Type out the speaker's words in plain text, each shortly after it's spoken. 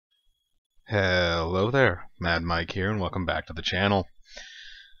Hello there, Mad Mike here, and welcome back to the channel.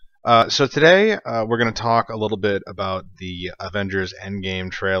 So today we're going to talk a little bit about the Avengers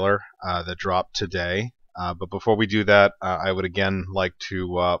Endgame trailer that dropped today. But before we do that, I would again like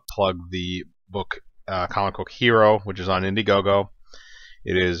to plug the book Comic Book Hero, which is on Indiegogo.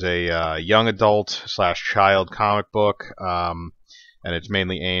 It is a young adult slash child comic book, and it's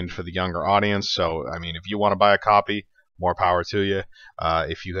mainly aimed for the younger audience. So, I mean, if you want to buy a copy, more power to you.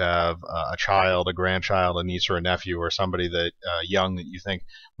 If you have a child, a grandchild, a niece or a nephew, or somebody that young that you think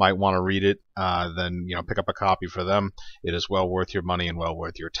might want to read it, then pick up a copy for them. It is well worth your money and well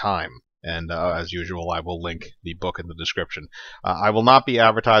worth your time. And as usual, I will link the book in the description. I will not be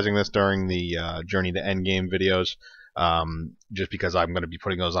advertising this during the Journey to Endgame videos, just because I'm going to be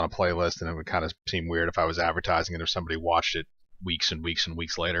putting those on a playlist, and it would kind of seem weird if I was advertising it if somebody watched it weeks and weeks and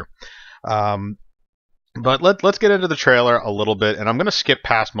weeks later. But let's get into the trailer a little bit, and I'm going to skip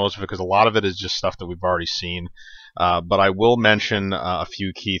past most of it because a lot of it is just stuff that we've already seen. But I will mention a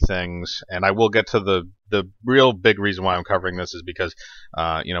few key things, and I will get to the real big reason why I'm covering this is because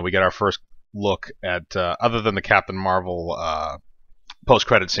we get our first look at other than the Captain Marvel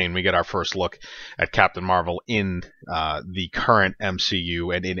post-credit scene, we get our first look at Captain Marvel in the current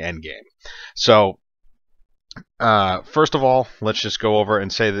MCU and in Endgame. So. First of all, let's just go over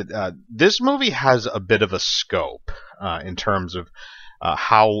and say that this movie has a bit of a scope in terms of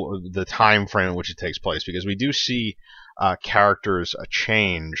how the time frame in which it takes place, because we do see characters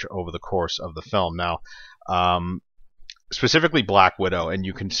change over the course of the film. Now, specifically Black Widow, and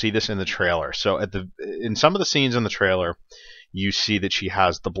you can see this in the trailer. So in some of the scenes in the trailer, you see that she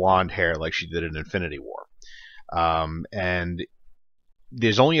has the blonde hair like she did in Infinity War, and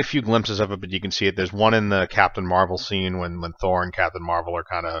there's only a few glimpses of it, but you can see it. There's one in the Captain Marvel scene when Thor and Captain Marvel are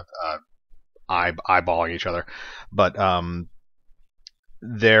kind of eyeballing each other. But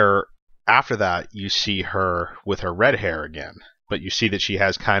after that, you see her with her red hair again. But you see that she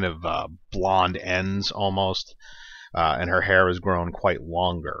has kind of blonde ends almost, and her hair has grown quite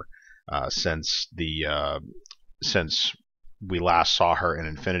longer since we last saw her in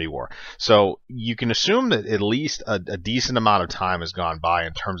Infinity War. So you can assume that at least a decent amount of time has gone by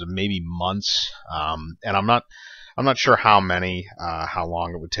in terms of maybe months, and I'm not sure how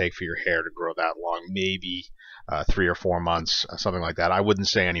long it would take for your hair to grow that long. Maybe 3 or 4 months, something like that. I wouldn't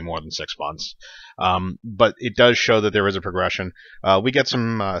say any more than 6 months, but it does show that there is a progression. We get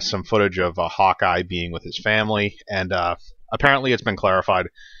some footage of Hawkeye being with his family, and apparently it's been clarified.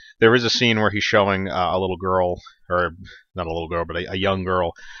 There is a scene where he's showing a little girl, or not a little girl, but a young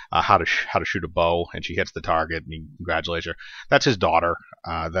girl, how to shoot a bow, and she hits the target, and he congratulates her. That's his daughter.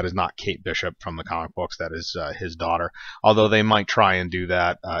 That is not Kate Bishop from the comic books. That is his daughter. Although they might try and do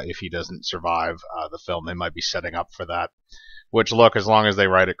that if he doesn't survive the film, they might be setting up for that. Which, look, as long as they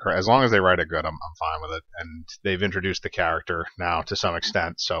write it good, I'm fine with it. And they've introduced the character now to some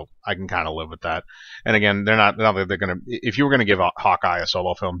extent, so I can kind of live with that. And again, they're not going to. If you were going to give Hawkeye a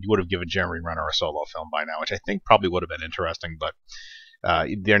solo film, you would have given Jeremy Renner a solo film by now, which I think probably would have been interesting. But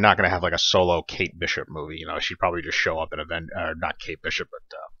they're not going to have like a solo Kate Bishop movie. She'd probably just show up in not Kate Bishop,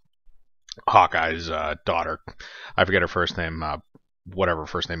 but Hawkeye's daughter. I forget her first name. Whatever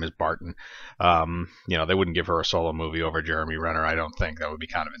first name is, Barton. They wouldn't give her a solo movie over Jeremy Renner. I don't think that would be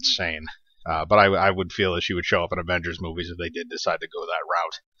kind of insane. But I would feel that she would show up in Avengers movies if they did decide to go that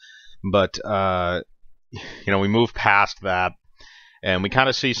route. But we move past that, and we kind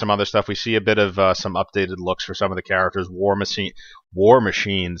of see some other stuff. We see a bit of some updated looks for some of the characters. War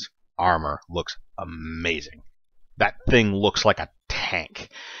Machine's armor looks amazing. That thing looks like a tank.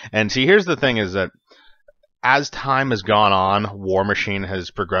 And see, here's the thing: is that as time has gone on, War Machine has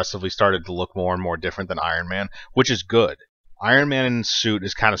progressively started to look more and more different than Iron Man, which is good. Iron Man's suit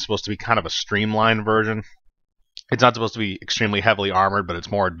is kind of supposed to be kind of a streamlined version. It's not supposed to be extremely heavily armored, but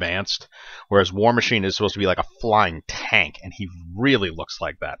it's more advanced. Whereas War Machine is supposed to be like a flying tank, and he really looks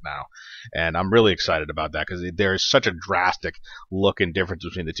like that now. And I'm really excited about that because there is such a drastic look and difference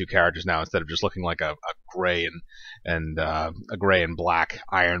between the two characters now. Instead of just looking like a gray and black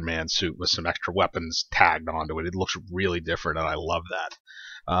Iron Man suit with some extra weapons tagged onto it, it looks really different, and I love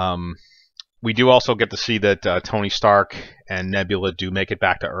that. We do also get to see that Tony Stark and Nebula do make it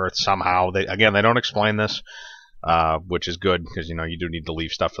back to Earth somehow. They don't explain this. Which is good because you do need to leave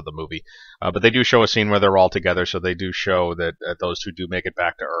stuff for the movie. But they do show a scene where they're all together, so they do show that those two do make it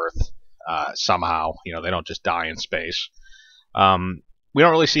back to Earth somehow. They don't just die in space. We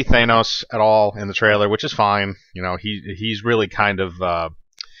don't really see Thanos at all in the trailer, which is fine. He's really kind of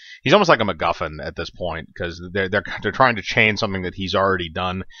he's almost like a MacGuffin at this point because they're trying to change something that he's already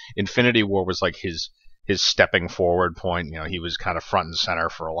done. Infinity War was like his his stepping forward point. You know, he was kind of front and center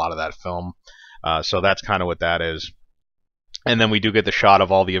for a lot of that film. So that's kind of what that is. And then we do get the shot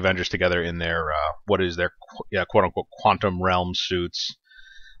of all the Avengers together in their what is their quote unquote quantum realm suits,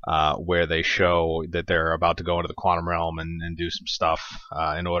 where they show that they're about to go into the quantum realm and do some stuff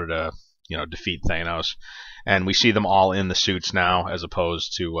in order to defeat Thanos. And we see them all in the suits now, as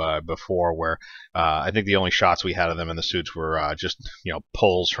opposed to before, where I think the only shots we had of them in the suits were just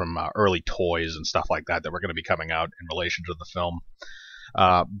pulls from early toys and stuff like that were going to be coming out in relation to the film.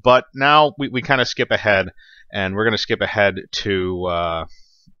 But now we kind of skip ahead, and we're going to skip ahead to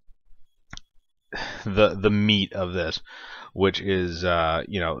the meat of this, which is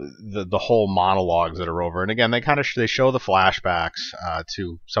the whole monologues that are over. And again, they show the flashbacks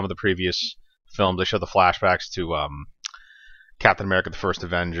to some of the previous films. They show the flashbacks to Captain America, the first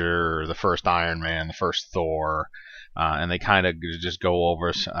Avenger, the first Iron Man, the first Thor, and they kind of just go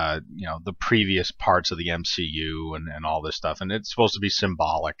over the previous parts of the MCU and all this stuff. And it's supposed to be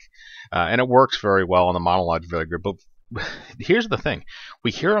symbolic, and it works very well, and the monologue's very good. But here's the thing: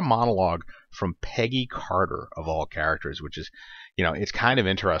 we hear a monologue from Peggy Carter, of all characters, which is, it's kind of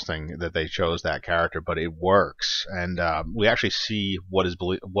interesting that they chose that character, but it works. And we actually see what has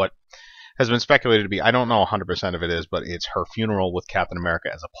been speculated to be, I don't know 100% of it is, but it's her funeral with Captain America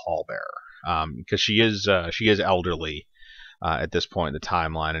as a pallbearer, because she is elderly at this point in the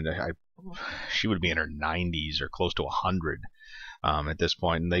timeline, and she would be in her 90s or close to 100 at this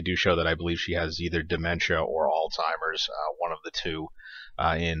point. And they do show that I believe she has either dementia or Alzheimer's, one of the two.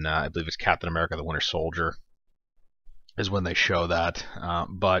 In I believe it's Captain America: The Winter Soldier is when they show that.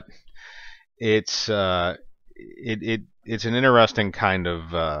 But it's it's an interesting kind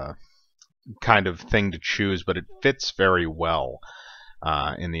of thing to choose, but it fits very well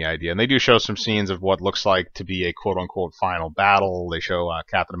in the idea. And they do show some scenes of what looks like to be a quote-unquote final battle. They show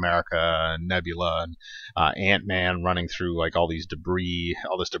Captain America and Nebula and Ant-Man running through like all this debris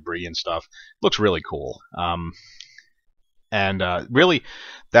and stuff. Looks really cool. And really,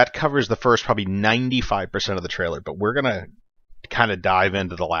 that covers the first probably 95% of the trailer. But we're going to kind of dive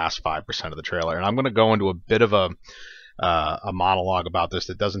into the last 5% of the trailer. And I'm going to go into a bit of a monologue about this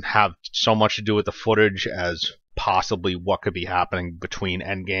that doesn't have so much to do with the footage as possibly what could be happening between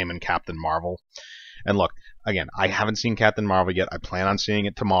Endgame and Captain Marvel. And look, again, I haven't seen Captain Marvel yet. I plan on seeing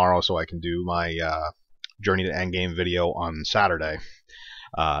it tomorrow so I can do my Journey to Endgame video on Saturday.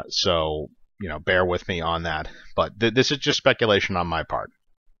 So bear with me on that. But this is just speculation on my part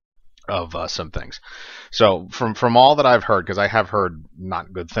of some things. So from all that I've heard, because I have heard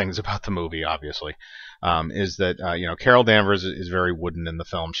not good things about the movie, obviously, is that Carol Danvers is very wooden in the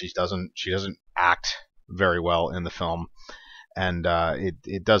film. She doesn't act very well in the film, and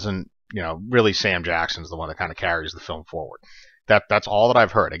it doesn't really. Sam Jackson's the one that kind of carries the film forward. That's all that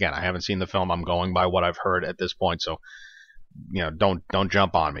I've heard. Again, I haven't seen the film. I'm going by what I've heard at this point. So don't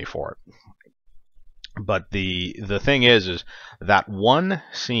jump on me for it. But the thing is that one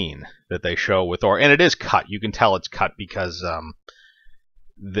scene that they show with Thor, and it is cut. You can tell it's cut because and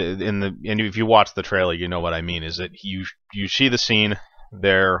if you watch the trailer, you know what I mean. Is that you see the scene?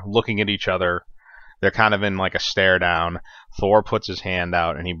 They're looking at each other. They're kind of in like a stare down. Thor puts his hand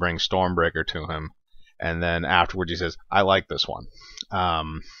out and he brings Stormbreaker to him, and then afterwards he says, "I like this one."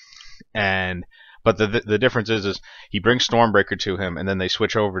 But the difference is he brings Stormbreaker to him, and then they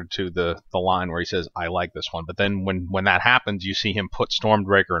switch over to the line where he says, "I like this one." But then when that happens, you see him put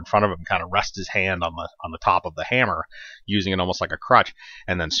Stormbreaker in front of him, kind of rest his hand on the top of the hammer, using it almost like a crutch,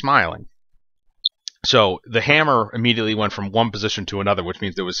 and then smiling. So the hammer immediately went from one position to another, which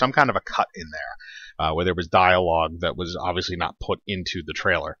means there was some kind of a cut in there where there was dialogue that was obviously not put into the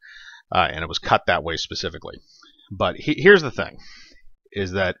trailer, and it was cut that way specifically. But here's the thing,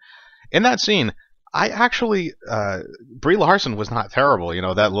 is that in that scene, I actually, Brie Larson was not terrible.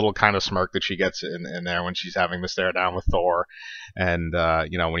 That little kind of smirk that she gets in there when she's having the stare down with Thor, and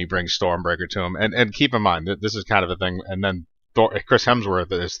when he brings Stormbreaker to him. And keep in mind that this is kind of a thing. And then Chris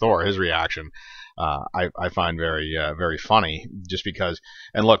Hemsworth as Thor, his reaction, I find very very funny, just because.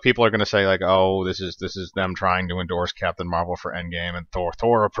 And look, people are going to say like, oh, this is them trying to endorse Captain Marvel for Endgame, and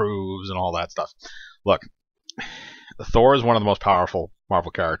Thor approves and all that stuff. Look, Thor is one of the most powerful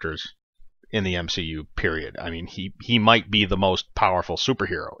Marvel characters in the MCU, period. I mean, he might be the most powerful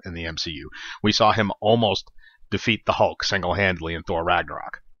superhero in the MCU. We saw him almost defeat the Hulk single-handedly in Thor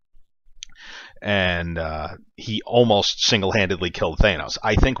Ragnarok. And he almost single-handedly killed Thanos.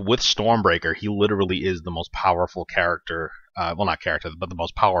 I think with Stormbreaker, he literally is the most powerful character, well, not character, but the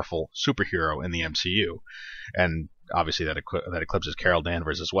most powerful superhero in the MCU. And obviously that eclipses Carol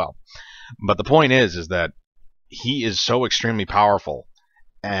Danvers as well. But the point is that he is so extremely powerful,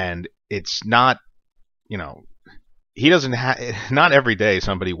 and it's not you know, he doesn't have. Not every day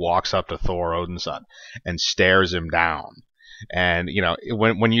somebody walks up to Thor Odinson and stares him down. And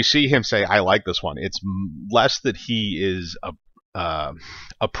when you see him say, "I like this one," it's less that he is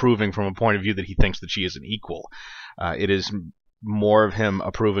approving from a point of view that he thinks that she is an equal. It is more of him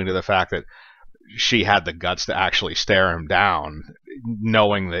approving to the fact that she had the guts to actually stare him down,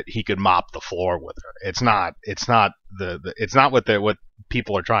 knowing that he could mop the floor with her. It's not what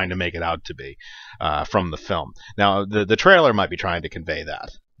people are trying to make it out to be from the film. Now, the trailer might be trying to convey that,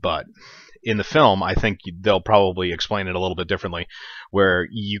 but in the film, I think they'll probably explain it a little bit differently, where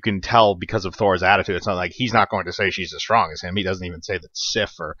you can tell because of Thor's attitude. It's not like he's not going to say she's as strong as him. He doesn't even say that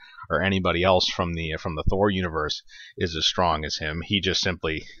Sif or anybody else from the Thor universe is as strong as him. He just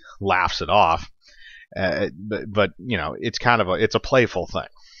simply laughs it off. But it's kind of it's a playful thing,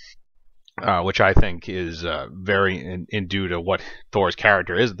 which I think is very in due to what Thor's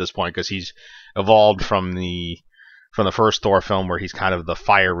character is at this point, because he's evolved from the first Thor film, where he's kind of the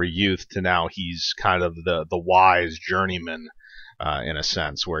fiery youth, to now he's kind of the wise journeyman, in a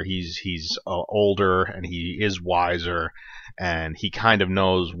sense, where he's older and he is wiser, and he kind of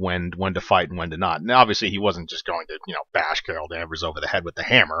knows when to fight and when to not. And obviously, he wasn't just going to bash Carol Danvers over the head with the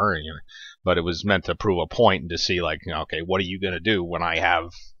hammer, but it was meant to prove a point and to see, like, okay, what are you going to do when I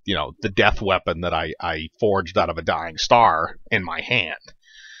have the death weapon that I forged out of a dying star in my hand?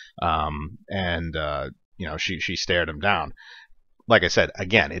 She stared him down. Like I said,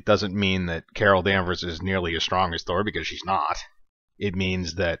 again, it doesn't mean that Carol Danvers is nearly as strong as Thor, because she's not. It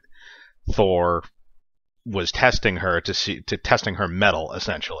means that Thor was testing her testing her mettle,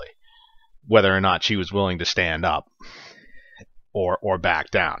 essentially, whether or not she was willing to stand up or back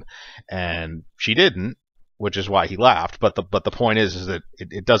down. And she didn't, which is why he laughed. But the point is that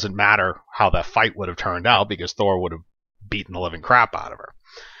it doesn't matter how that fight would have turned out, because Thor would have beaten the living crap out of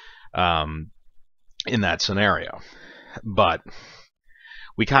her in that scenario. But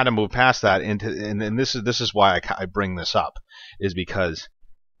we kind of move past that and this is why I bring this up, is because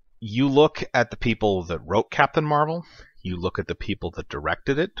you look at the people that wrote Captain Marvel, you look at the people that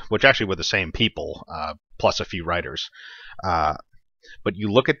directed it, which actually were the same people, plus a few writers. But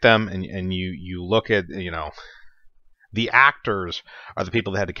you look at them and you look at, the actors are the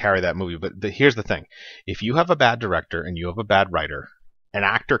people that had to carry that movie. But here's the thing. If you have a bad director and you have a bad writer, an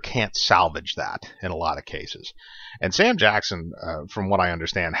actor can't salvage that in a lot of cases. And Sam Jackson, from what I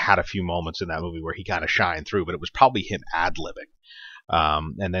understand, had a few moments in that movie where he kind of shined through, but it was probably him ad-libbing.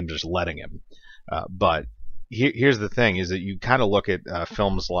 And then just letting him. But here's the thing, is that you kind of look at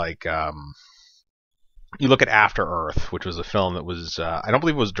films like, you look at After Earth, which was a film that was, I don't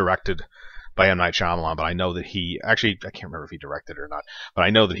believe it was directed by M. Night Shyamalan, but I know that I can't remember if he directed it or not, but I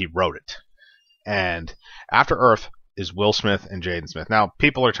know that he wrote it. And After Earth is Will Smith and Jaden Smith. Now,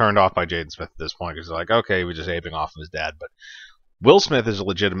 people are turned off by Jaden Smith at this point, because they're like, okay, we're just aping off of his dad, but Will Smith is a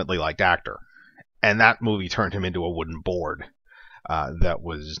legitimately liked actor. And that movie turned him into a wooden board. That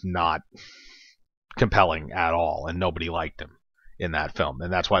was not compelling at all, and nobody liked him in that film,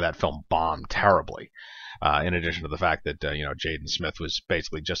 and that's why that film bombed terribly. In addition to the fact that Jaden Smith was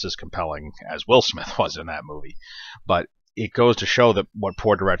basically just as compelling as Will Smith was in that movie. But it goes to show that what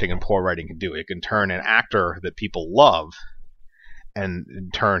poor directing and poor writing can do. It can turn an actor that people love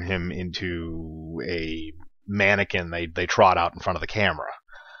and turn him into a mannequin they trot out in front of the camera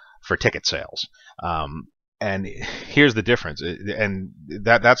for ticket sales. And here's the difference, and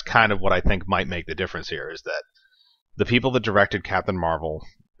that's kind of what I think might make the difference here, is that the people that directed Captain Marvel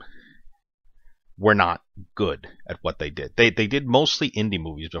were not good at what they did. They did mostly indie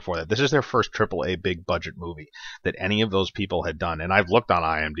movies before that. This is their first AAA big budget movie that any of those people had done. And I've looked on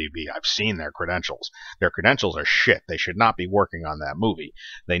IMDb. I've seen their credentials. Their credentials are shit. They should not be working on that movie.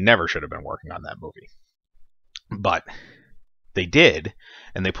 They never should have been working on that movie. But they did,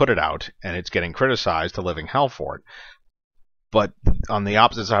 and they put it out, and it's getting criticized to living hell for it. But on the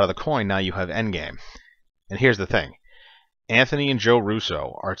opposite side of the coin, now you have Endgame. And here's the thing. Anthony and Joe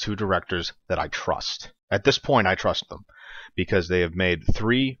Russo are two directors that I trust. At this point, I trust them, because they have made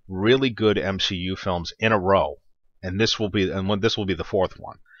 3 really good MCU films in a row, and this will be the fourth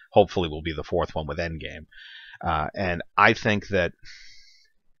one. Hopefully will be the fourth one with Endgame. And I think that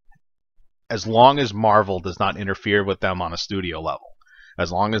as long as Marvel does not interfere with them on a studio level,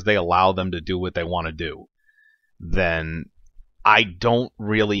 as long as they allow them to do what they want to do, then I don't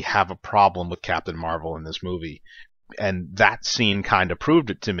really have a problem with Captain Marvel in this movie. And that scene kind of proved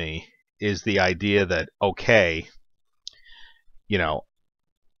it to me, is the idea that, okay,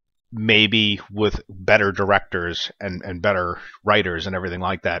 maybe with better directors and better writers and everything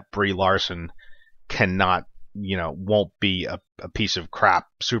like that, Brie Larson cannot won't be a piece of crap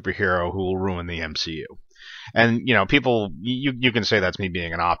superhero who will ruin the MCU. And people, you can say that's me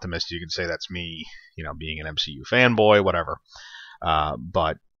being an optimist. You can say that's me, being an MCU fanboy, whatever.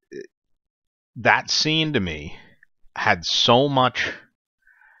 But that scene to me had so much,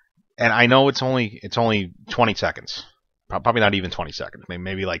 and I know it's only 20 seconds, probably not even 20 seconds,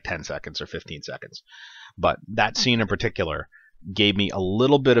 maybe like 10 seconds or 15 seconds. But that scene in particular gave me a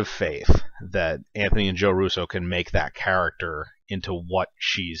little bit of faith that Anthony and Joe Russo can make that character into what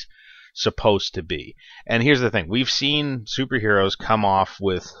she's supposed to be. And here's the thing. We've seen superheroes come off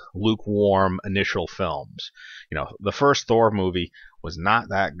with lukewarm initial films. The first Thor movie was not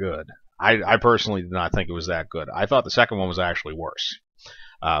that good. I personally did not think it was that good. I thought the second one was actually worse.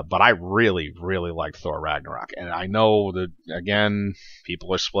 But I really, really liked Thor Ragnarok. And I know that, again,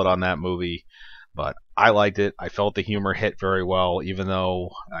 people are split on that movie, but I liked it. I felt the humor hit very well, even though,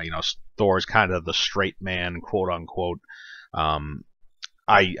 Thor's kind of the straight man, quote unquote.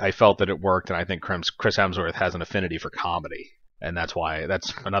 I felt that it worked, and I think Chris Hemsworth has an affinity for comedy, and that's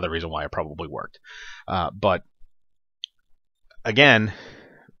another reason why it probably worked. But again,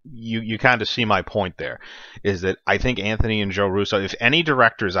 you kind of see my point there, is that I think Anthony and Joe Russo, if any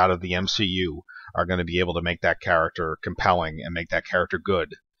directors out of the MCU are going to be able to make that character compelling and make that character good,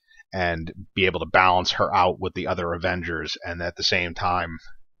 and be able to balance her out with the other Avengers, and at the same time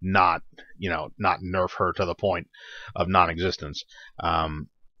not nerf her to the point of non-existence.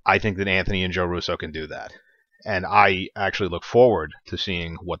 I think that Anthony and Joe Russo can do that, and I actually look forward to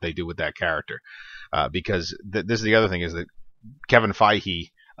seeing what they do with that character, because this is the other thing, is that Kevin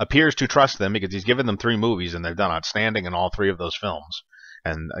Feige appears to trust them, because he's given them 3 movies and they've done outstanding in all 3 of those films.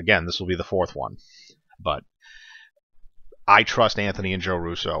 And again, this will be the 4th one. But I trust Anthony and Joe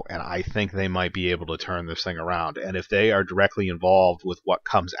Russo, and I think they might be able to turn this thing around. And if they are directly involved with what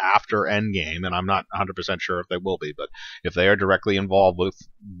comes after Endgame, and I'm not 100% sure if they will be, but if they are directly involved with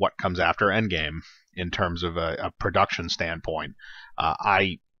what comes after Endgame in terms of a production standpoint,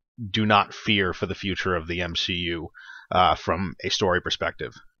 I do not fear for the future of the MCU from a story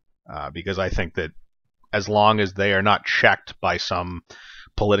perspective, because I think that as long as they are not checked by some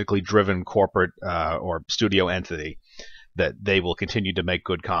politically driven corporate or studio entity, that they will continue to make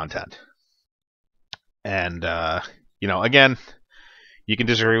good content. And again, you can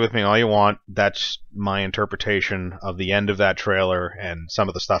disagree with me all you want. That's my interpretation of the end of that trailer and some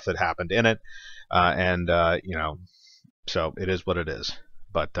of the stuff that happened in it. So it is what it is.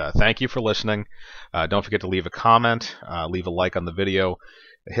 But thank you for listening. Don't forget to leave a comment, leave a like on the video,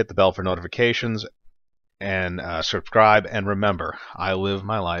 hit the bell for notifications, and subscribe. And remember, I live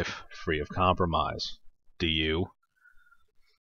my life free of compromise. Do you?